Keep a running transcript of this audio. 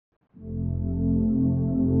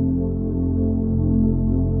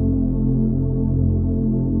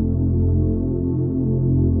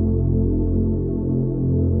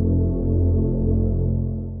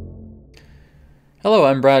Hello,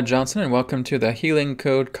 I'm Brad Johnson and welcome to the Healing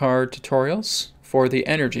Code card tutorials for the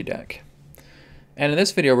Energy deck. And in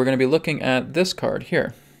this video we're going to be looking at this card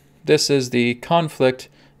here. This is the Conflict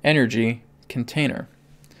Energy Container.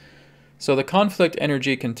 So the Conflict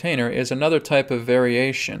Energy Container is another type of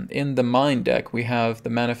variation. In the Mind deck we have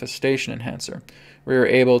the Manifestation Enhancer, where you're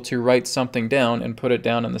able to write something down and put it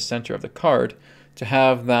down in the center of the card to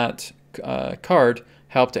have that card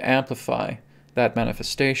help to amplify that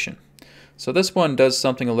manifestation. So this one does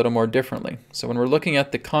something a little more differently. So when we're looking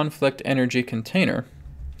at the Conflict Energy Container,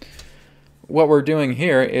 what we're doing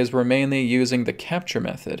here is we're mainly using the capture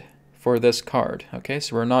method for this card. Okay,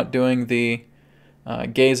 so we're not doing the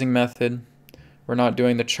gazing method, we're not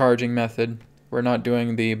doing the charging method, we're not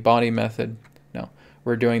doing the body method. No,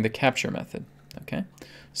 we're doing the capture method. Okay,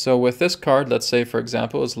 so with this card, let's say for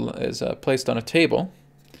example is placed on a table,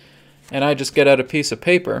 and I just get out a piece of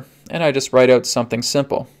paper and I just write out something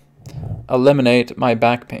simple. Eliminate my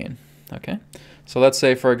back pain. Okay, so let's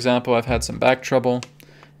say for example I've had some back trouble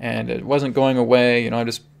and it wasn't going away. I've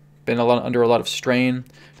just been under a lot of strain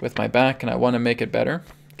with my back and I want to make it better.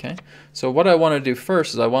 Okay, so what I want to do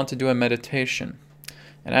first is I want to do a meditation,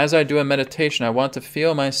 and as I do a meditation I want to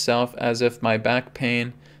feel myself as if my back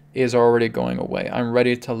pain is already going away. I'm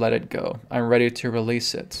ready to let it go. I'm ready to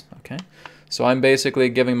release it. Okay, so I'm basically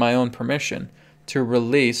giving my own permission to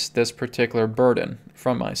release this particular burden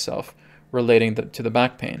from myself relating to the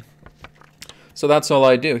back pain. So that's all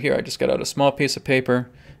I do here. I just get out a small piece of paper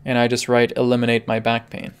and I just write eliminate my back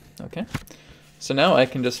pain. Okay, so now I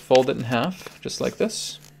can just fold it in half just like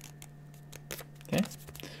this. Okay,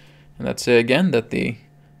 and let's say again that the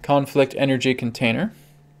Conflict Energy Container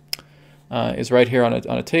is right here on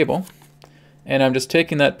a table, and I'm just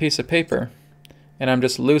taking that piece of paper and I'm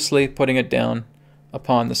just loosely putting it down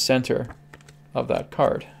upon the center of that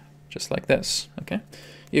card, just like this. Okay,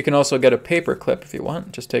 you can also get a paper clip if you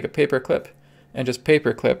want. Just take a paper clip and just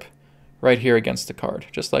paper clip right here against the card,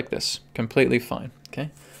 just like this. Completely fine.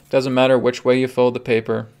 Okay, doesn't matter which way you fold the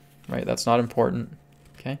paper, right? That's not important.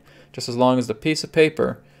 Okay, just as long as the piece of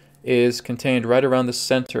paper is contained right around the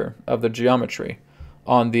center of the geometry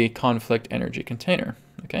on the Conflict Energy Container.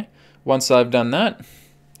 Okay, once I've done that,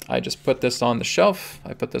 I just put this on the shelf.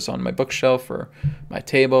 I put this on my bookshelf or my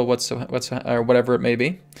table, or whatever it may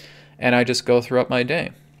be, and I just go throughout my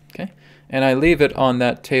day. Okay, and I leave it on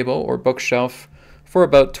that table or bookshelf for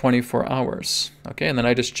about 24 hours. Okay, and then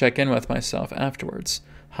I just check in with myself afterwards.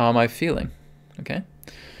 How am I feeling? Okay,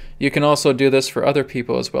 you can also do this for other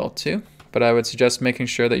people as well too, but I would suggest making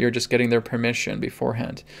sure that you're just getting their permission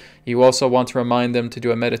beforehand. You also want to remind them to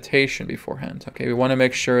do a meditation beforehand. Okay, we want to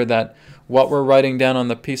make sure that what we're writing down on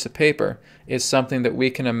the piece of paper is something that we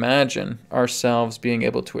can imagine ourselves being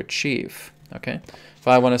able to achieve. Okay, if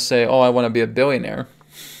I want to say, oh, I want to be a billionaire,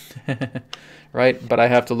 right? But I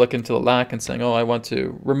have to look into the lack and saying, oh, I want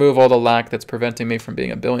to remove all the lack that's preventing me from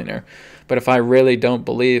being a billionaire. But if I really don't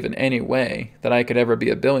believe in any way that I could ever be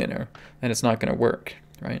a billionaire, then it's not going to work,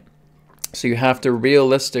 right? So you have to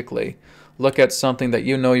realistically look at something that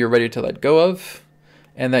you know you're ready to let go of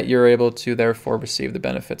and that you're able to therefore receive the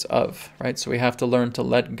benefits of, right? So we have to learn to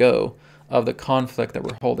let go of the conflict that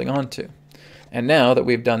we're holding on to. And now that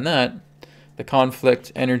we've done that, the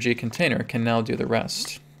Conflict Energy Container can now do the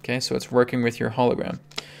rest. Okay, so it's working with your hologram.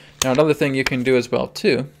 Now another thing you can do as well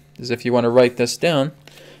too is if you want to write this down,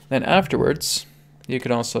 then afterwards you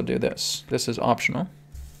could also do this. This is optional.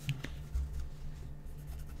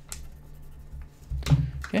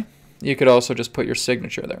 You could also just put your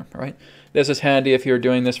signature there, right? This is handy if you're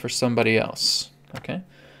doing this for somebody else, okay?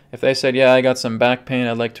 If they said, yeah, I got some back pain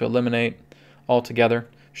I'd like to eliminate altogether,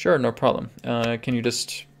 sure, no problem. Can you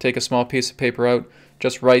just take a small piece of paper out,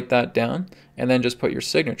 just write that down, and then just put your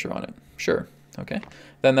signature on it? Sure, okay?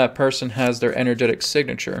 Then that person has their energetic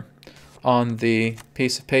signature on the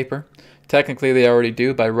piece of paper. Technically, they already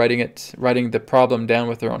do by writing the problem down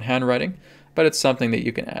with their own handwriting, but it's something that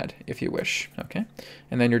you can add if you wish, okay?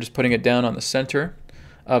 And then you're just putting it down on the center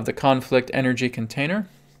of the Conflict Energy Container,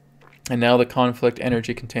 and now the Conflict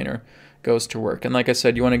Energy Container goes to work. And like I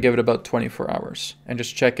said, you want to give it about 24 hours and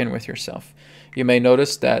just check in with yourself. You may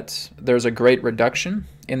notice that there's a great reduction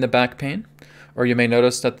in the back pain, or you may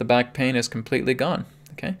notice that the back pain is completely gone,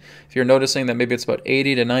 okay? If you're noticing that maybe it's about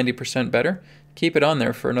 80 to 90% better, keep it on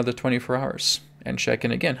there for another 24 hours and check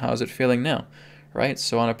in again. How's it feeling now? Right?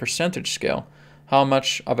 So on a percentage scale, how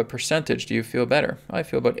much of a percentage do you feel better? I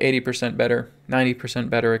feel about 80% better, 90%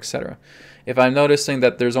 better, etc. If I'm noticing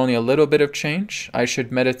that there's only a little bit of change, I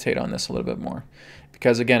should meditate on this a little bit more.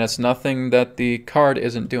 Because again, it's nothing that the card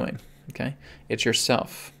isn't doing, okay? It's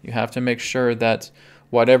yourself. You have to make sure that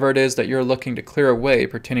whatever it is that you're looking to clear away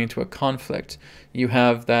pertaining to a conflict, you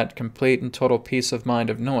have that complete and total peace of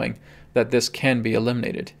mind of knowing that this can be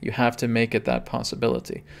eliminated. You have to make it that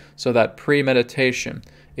possibility. So that premeditation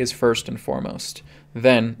is first and foremost.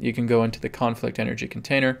 Then you can go into the conflict energy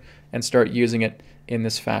container and start using it in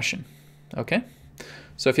this fashion. Okay?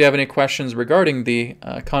 So if you have any questions regarding the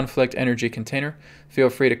conflict energy container, feel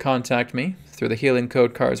free to contact me through the Healing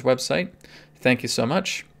Code Cards website. Thank you so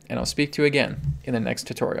much, and I'll speak to you again in the next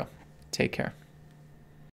tutorial. Take care.